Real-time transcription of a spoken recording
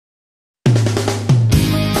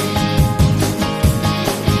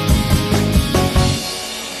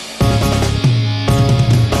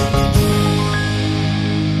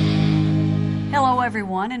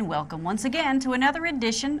everyone, and welcome once again to another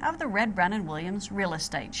edition of the Red Brown & Williams Real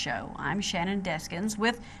Estate Show. I'm Shannon Deskins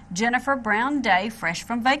with Jennifer Brown Day, fresh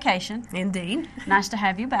from vacation. Indeed. Nice to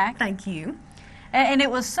have you back. Thank you. And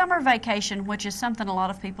it was summer vacation, which is something a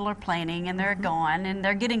lot of people are planning, and they're gone, and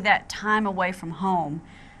they're getting that time away from home.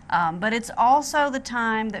 But it's also the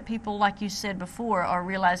time that people, like you said before, are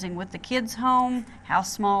realizing with the kids home how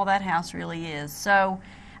small that house really is. So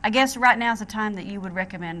I guess right now is the time that you would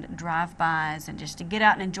recommend drive-bys and just to get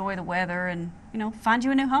out and enjoy the weather and, find you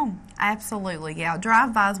a new home. Absolutely, yeah.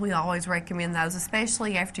 Drive-bys, we always recommend those,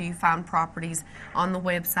 especially after you find properties on the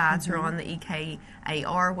websites or on the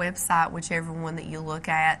EKAR website, whichever one that you look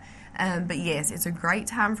at. But yes, it's a great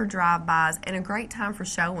time for drive-bys and a great time for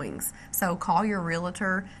showings. So call your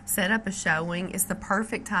realtor, set up a showing. It's the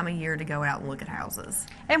perfect time of year to go out and look at houses.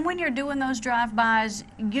 And when you're doing those drive-bys,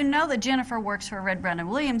 you know that Jennifer works for Red Brown &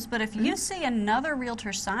 Williams, but if you see another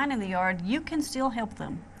realtor sign in the yard, you can still help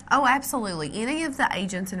them. Oh, absolutely. Any of the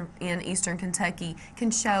agents in Eastern Kentucky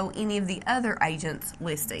can show any of the other agents'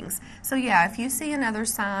 listings. So, yeah, if you see another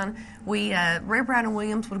sign, Red Brown &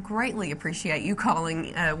 Williams would greatly appreciate you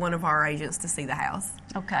calling one of our agents to see the house.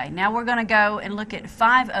 Okay, now we're going to go and look at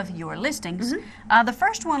 5 of your listings. The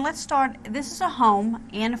first one, let's start. This is a home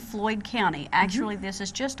in Floyd County. Actually, this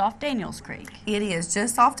is just off Daniels Creek. It is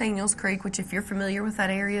just off Daniels Creek, which if you're familiar with that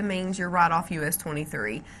area means you're right off US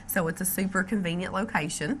 23. So it's a super convenient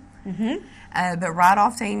location. But right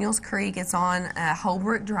off Daniels Creek, it's on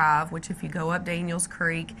Holbrook Drive, which if you go up Daniels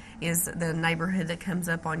Creek is the neighborhood that comes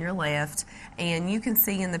up on your left. And you can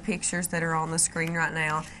see in the pictures that are on the screen right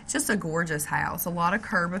now, it's just a gorgeous house. A lot of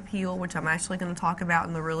curb appeal, which I'm actually going to talk about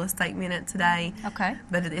in the real estate minute today. Okay.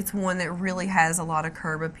 But it's one that really has a lot of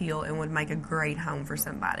curb appeal and would make a great home for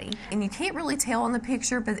somebody. And you can't really tell in the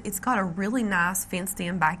picture, but it's got a really nice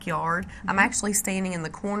fenced-in backyard. I'm actually standing in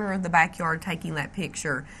the corner of the backyard taking that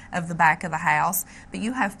picture of the back of the house, but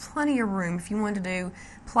you have plenty of room if you want to do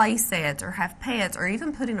play sets or have pets or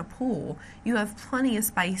even put in a pool. You have plenty of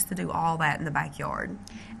space to do all that in the backyard.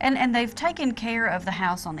 And they've taken care of the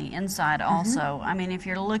house on the inside also. I mean, if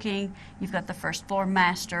you're looking, you've got the first floor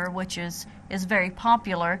master, which is very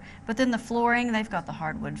popular, but then the flooring, they've got the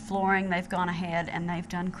hardwood flooring, they've gone ahead and they've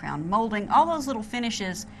done crown molding, all those little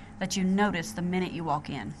finishes that you notice the minute you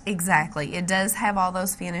walk in. Exactly. It does have all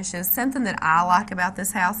those finishes. Something that I like about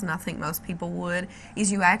this house, and I think most people would,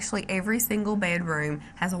 is you actually, every single bedroom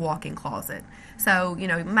has a walk-in closet. So,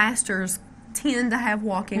 masters tend to have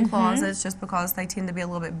walk-in closets just because they tend to be a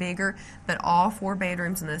little bit bigger, but all 4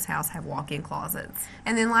 bedrooms in this house have walk-in closets.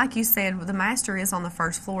 And then like you said, the master is on the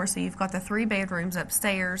first floor, so you've got the 3 bedrooms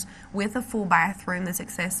upstairs with a full bathroom that's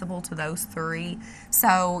accessible to those 3.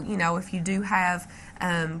 So, if you do have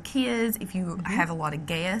kids, if you have a lot of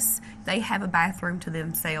guests, they have a bathroom to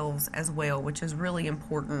themselves as well, which is really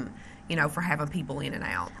important, for having people in and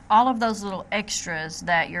out. All of those little extras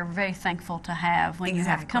that you're very thankful to have when you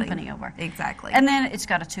have company over. Exactly. And then it's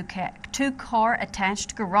got a 2-car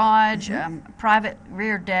attached garage, private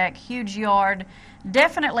rear deck, huge yard.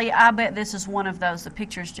 Definitely, I bet this is one of those, the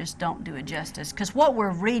pictures just don't do it justice, because what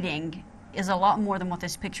we're reading is a lot more than what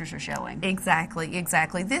these pictures are showing. Exactly.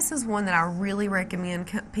 This is one that I really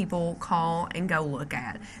recommend people call and go look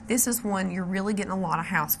at. This is one you're really getting a lot of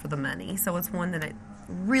house for the money, so it's one that it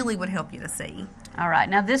really would help you to see. All right,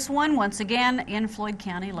 now this one, once again, in Floyd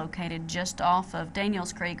County, located just off of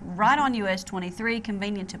Daniels Creek, right on US 23,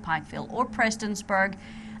 convenient to Pikeville or Prestonsburg.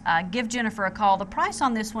 Give Jennifer a call. The price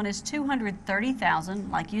on this one is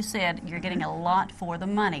 $230,000. Like you said, you're getting a lot for the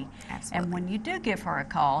money. Absolutely. And when you do give her a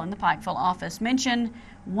call in the Pikeville office, mention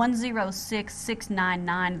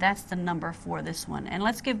 106-699. That's the number for this one. And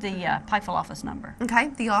let's give the Pikeville office number. Okay,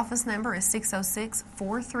 the office number is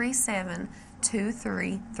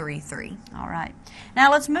 606-437-2333. All right.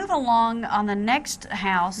 Now let's move along on the next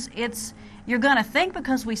house. You're going to think,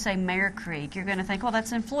 because we say Mare Creek, you're going to think, well,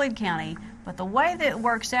 that's in Floyd County. But the way that it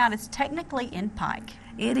works out, it's technically in Pike.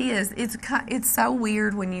 It is. It's so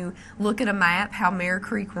weird when you look at a map how Mare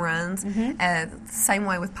Creek runs. Same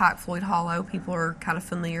way with Pike Floyd Hollow. People are kind of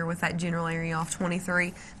familiar with that general area off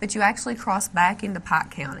 23. But you actually cross back into Pike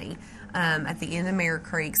County at the end of Mare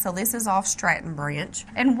Creek. So this is off Stratton Branch.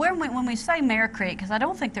 And when we say Mare Creek, because I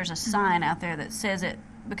don't think there's a sign out there that says it,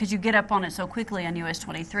 because you get up on it so quickly on US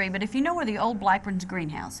 23, but if you know where the old Blackburn's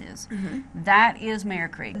greenhouse is, that is Mare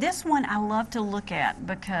Creek. This one I love to look at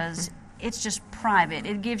because it's just private.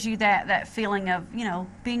 It gives you that feeling of,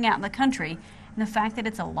 being out in the country, and the fact that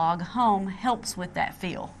it's a log home helps with that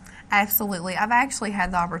feel. Absolutely. I've actually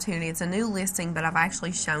had the opportunity. It's a new listing, but I've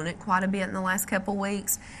actually shown it quite a bit in the last couple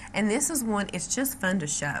weeks. And this is one, it's just fun to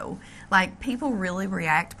show. Like, people really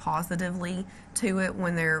react positively to it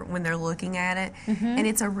when they're looking at it, and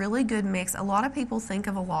it's a really good mix. A lot of people think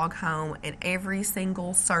of a log home and every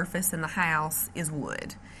single surface in the house is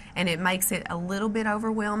wood, and it makes it a little bit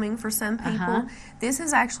overwhelming for some people. This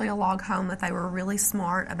is actually a log home that they were really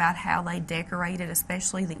smart about how they decorated,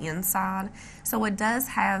 especially the inside. So it does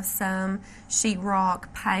have some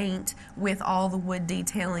sheetrock paint with all the wood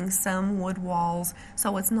detailing, some wood walls,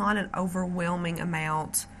 so it's not an overwhelming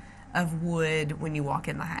amount of wood when you walk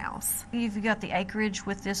in the house. You've got the acreage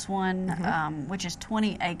with this one, which is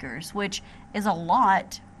 20 acres, which is a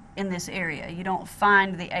lot in this area. You don't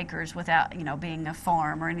find the acres without, being a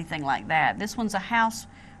farm or anything like that. This one's a house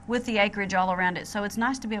with the acreage all around it, so it's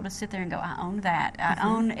nice to be able to sit there and go, I own that. I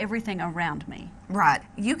own everything around me. Right.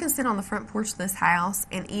 You can sit on the front porch of this house,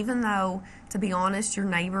 and even though, to be honest, your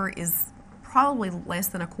neighbor is probably less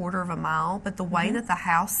than a quarter of a mile, but the way that the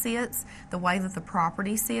house sits, the way that the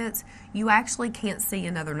property sits, you actually can't see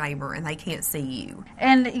another neighbor and they can't see you.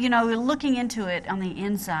 And, looking into it on the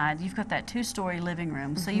inside, you've got that 2-story living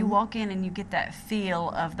room. So you walk in and you get that feel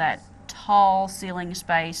of that tall ceiling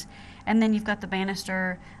space. And then you've got the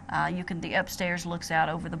banister. The upstairs looks out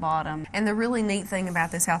over the bottom. And the really neat thing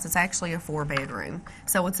about this house, it's actually a 4-bedroom.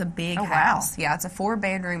 So it's a big house. Wow. Yeah, it's a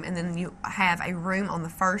 4-bedroom, and then you have a room on the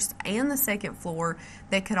first and the second floor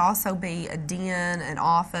that could also be a den, an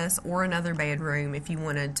office, or another bedroom if you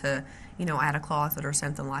wanted to, add a closet or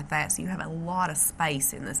something like that. So you have a lot of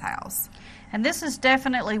space in this house. And this is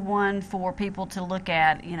definitely one for people to look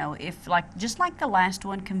at, if just like the last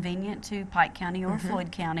one, convenient to Pike County or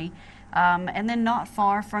Floyd County, and then not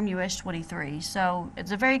far from US 23. So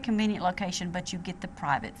it's a very convenient location, but you get the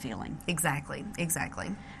private feeling. Exactly.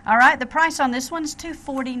 All right, the price on this one's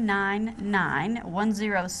 $249,900,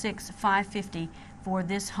 $106,550 for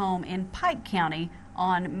this home in Pike County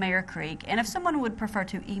on Mare Creek. And if someone would prefer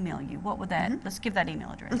to email you, what would that, let's give that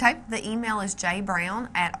email address. Okay, the email is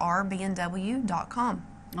jbrown@rbnw.com.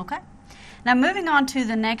 Okay. Now moving on to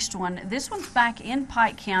the next one. This one's back in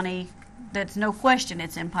Pike County. That's no question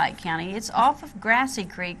it's in Pike County. It's off of Grassy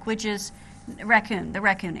Creek, which is the Raccoon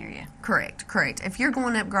area. Correct. If you're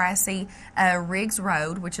going up Grassy, Riggs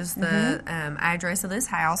Road, which is the address of this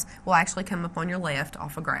house, will actually come up on your left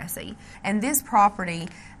off of Grassy. And this property,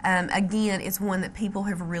 again, it's one that people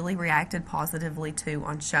have really reacted positively to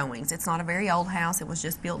on showings. It's not a very old house. It was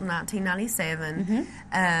just built in 1997.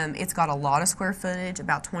 It's got a lot of square footage,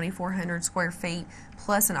 about 2,400 square feet,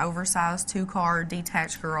 plus an oversized 2-car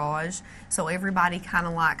detached garage. So everybody kind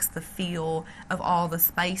of likes the feel of all the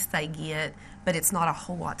space they get, but it's not a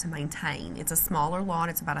whole lot to maintain. It's a smaller lot.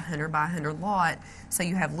 It's about 100 by 100 lot, so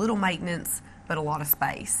you have little maintenance but a lot of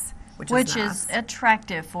space, which is nice. Is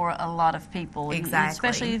attractive for a lot of people. Exactly.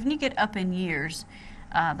 Especially if you get up in years,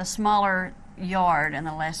 the smaller yard and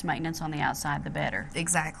the less maintenance on the outside, the better.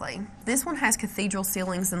 Exactly. This one has cathedral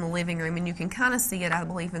ceilings in the living room, and you can kind of see it, I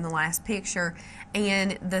believe, in the last picture.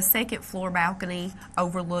 And the second floor balcony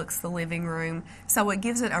overlooks the living room, so it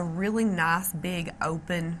gives it a really nice, big,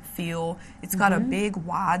 open feel. It's got a big,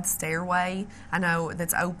 wide stairway, I know,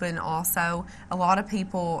 that's open also. A lot of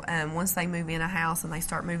people, once they move in a house and they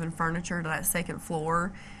start moving furniture to that second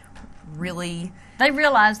floor, they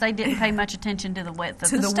realized they didn't pay much attention to the width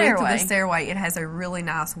of the stairway. Width of the stairway. It has a really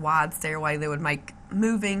nice wide stairway that would make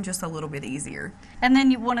moving just a little bit easier. And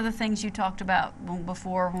then one of the things you talked about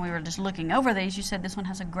before when we were just looking over these, you said this one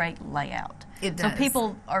has a great layout. It does. So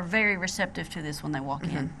people are very receptive to this when they walk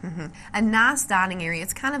in. A nice dining area.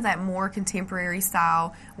 It's kind of that more contemporary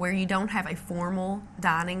style where you don't have a formal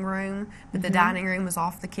dining room, but the dining room is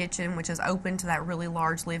off the kitchen, which is open to that really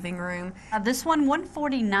large living room. This one,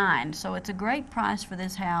 $149,000, so it's a great price for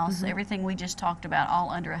this house. Everything we just talked about,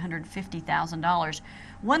 all under $150,000.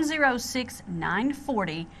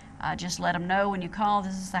 $106,940. Just let them know when you call.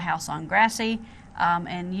 This is the house on Grassy,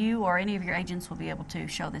 and you or any of your agents will be able to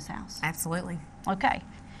show this house. Absolutely. Okay.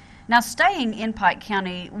 Now, staying in Pike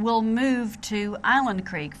County, we'll move to Island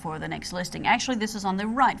Creek for the next listing. Actually, this is on the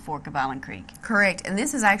right fork of Island Creek. Correct, and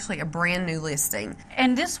this is actually a brand new listing.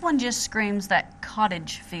 And this one just screams that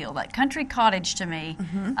cottage feel, that country cottage to me.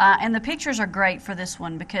 And the pictures are great for this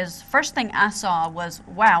one because first thing I saw was,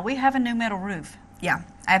 wow, we have a new metal roof. Yeah,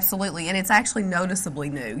 absolutely, and it's actually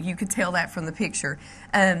noticeably new. You could tell that from the picture.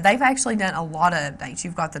 They've actually done a lot of updates.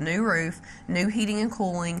 You've got the new roof, new heating and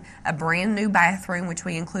cooling, a brand new bathroom, which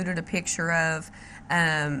we included a picture of.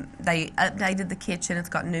 They updated the kitchen. It's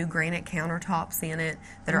got new granite countertops in it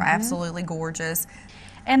that are absolutely gorgeous.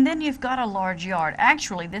 And then you've got a large yard.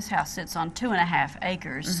 Actually, this house sits on 2.5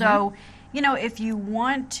 acres. So, if you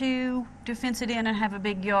want to fence it in and have a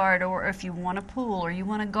big yard, or if you want a pool, or you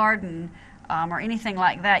want a garden, or anything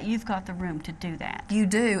like that, you've got the room to do that. You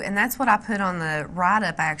do, and that's what I put on the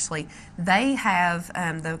write-up actually. They have,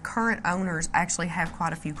 the current owners actually have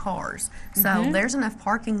quite a few cars. So there's enough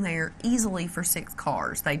parking there easily for 6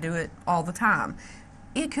 cars. They do it all the time.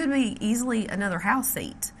 It could be easily another house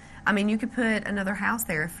seat. I mean, you could put another house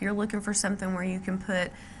there if you're looking for something where you can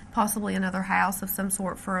put possibly another house of some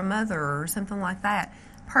sort for a mother or something like that.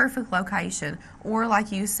 Perfect location. Or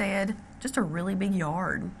like you said, just a really big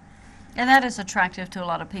yard. And that is attractive to a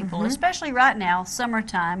lot of people, especially right now,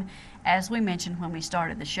 summertime. As we mentioned when we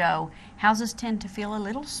started the show, houses tend to feel a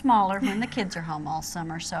little smaller when the kids are home all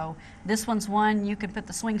summer. So this one's one you could put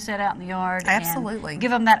the swing set out in the yard. Absolutely. And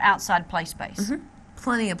give them that outside play space.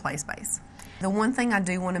 Plenty of play space. The one thing I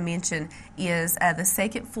do want to mention is the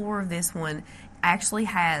second floor of this one actually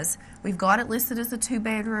has, we've got it listed as a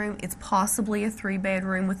 2-bedroom. It's possibly a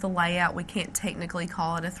 3-bedroom with the layout. We can't technically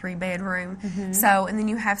call it a 3-bedroom. So, and then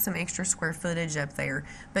you have some extra square footage up there.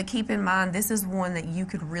 But keep in mind, this is one that you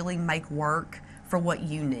could really make work for what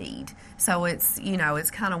you need. So it's, you know, it's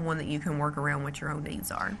kind of one that you can work around what your own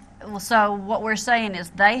needs are. Well, so what we're saying is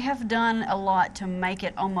they have done a lot to make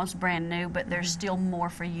it almost brand new, but there's still more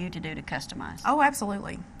for you to do to customize. Oh,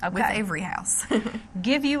 absolutely. Okay. With every house.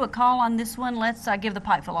 Give you a call on this one. Let's give the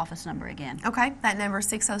Pikeville office number again. Okay, that number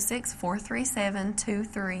is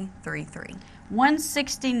 606-437-2333.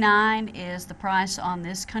 $169 is the price on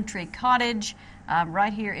this country cottage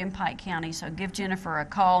right here in Pike County. So give Jennifer a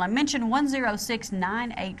call and mention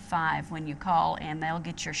 106-985 when you call, and they'll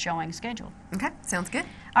get your showing scheduled. Okay, sounds good.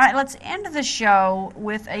 All right, let's end the show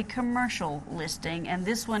with a commercial listing, and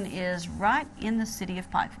this one is right in the city of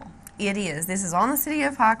Pikeville. It is. This is on the city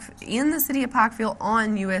of in the city of Pikeville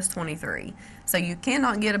on US 23. So you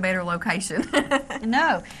cannot get a better location.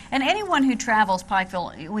 No. And anyone who travels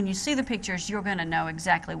Pikeville, when you see the pictures, you're going to know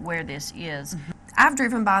exactly where this is. I've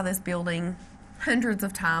driven by this building hundreds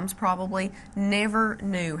of times probably, never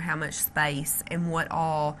knew how much space and what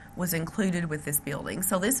all was included with this building.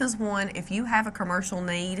 So this is one, if you have a commercial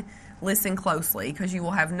need, listen closely because you will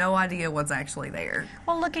have no idea what's actually there.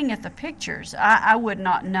 Well, looking at the pictures, I would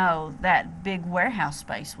not know that big warehouse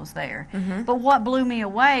space was there. But what blew me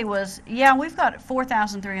away was, yeah, we've got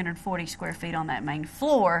 4,340 square feet on that main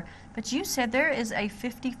floor, but you said there is a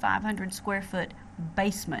 5,500 square foot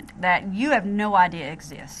basement that you have no idea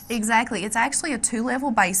exists. Exactly. It's actually a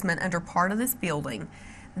 2-level basement under part of this building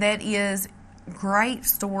that is great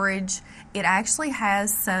storage. It actually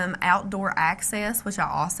has some outdoor access, which I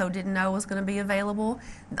also didn't know was going to be available.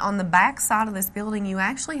 On the back side of this building, you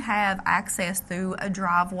actually have access through a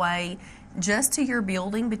driveway just to your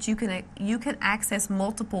building, but you can access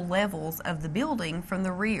multiple levels of the building from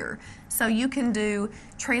the rear. So you can do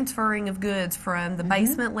transferring of goods from the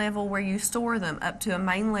basement level where you store them up to a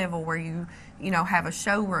main level where you have a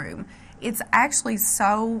showroom. It's actually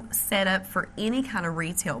so set up for any kind of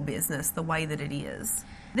retail business the way that it is.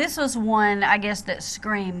 This was one, I guess, that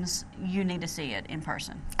screams you need to see it in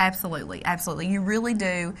person. Absolutely, absolutely. You really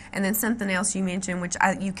do. And then something else you mentioned, which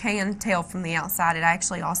you can tell from the outside, it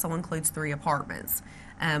actually also includes 3 apartments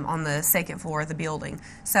on the second floor of the building.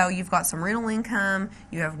 So you've got some rental income,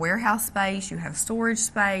 you have warehouse space, you have storage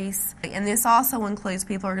space, and this also includes,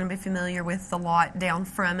 people are going to be familiar with the lot down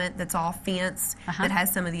from it that's all fenced, that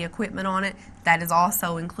has some of the equipment on it. That is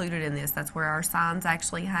also included in this. That's where our signs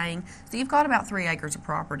actually hang. So you've got about 3 acres of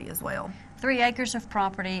property as well. 3 acres of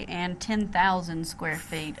property and 10,000 square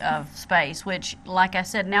feet of space, which, like I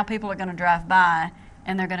said, now people are going to drive by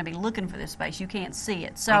and they're going to be looking for this space. You can't see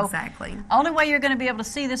it. So exactly. Only way you're going to be able to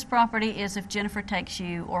see this property is if Jennifer takes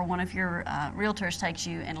you or one of your realtors takes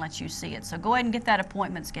you and lets you see it. So go ahead and get that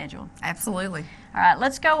appointment scheduled. Absolutely. All right,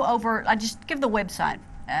 let's go over, just give the website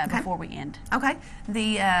before we end. Okay.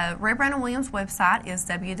 The Ray Brown & Williams website is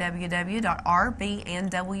www.rbnw.com.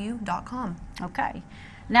 Okay.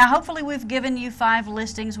 Now, hopefully we've given you 5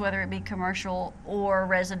 listings, whether it be commercial or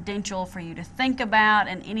residential, for you to think about,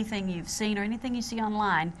 and anything you've seen or anything you see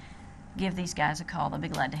online, give these guys a call. They'll be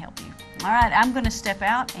glad to help you. All right, I'm going to step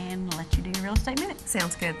out and let you do your real estate minute.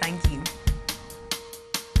 Sounds good. Thank you.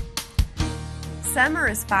 Summer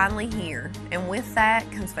is finally here, and with that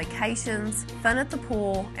comes vacations, fun at the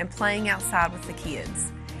pool, and playing outside with the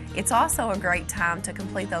kids. It's also a great time to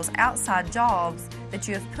complete those outside jobs that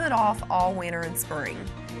you have put off all winter and spring.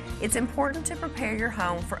 It's important to prepare your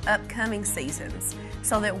home for upcoming seasons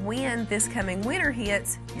so that when this coming winter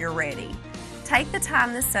hits, you're ready. Take the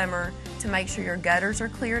time this summer to make sure your gutters are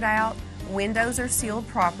cleared out, windows are sealed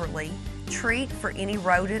properly, treat for any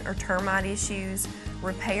rodent or termite issues,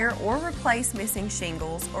 repair or replace missing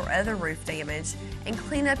shingles or other roof damage, and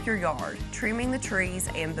clean up your yard, trimming the trees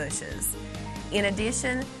and bushes. In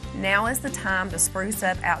addition, Now is the time to spruce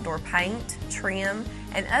up outdoor paint, trim,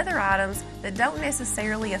 and other items that don't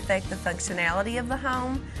necessarily affect the functionality of the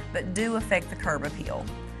home, but do affect the curb appeal.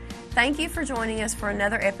 Thank you for joining us for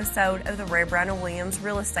another episode of the Red, Brown & Williams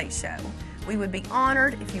Real Estate Show. We would be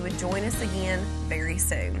honored if you would join us again very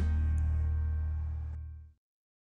soon.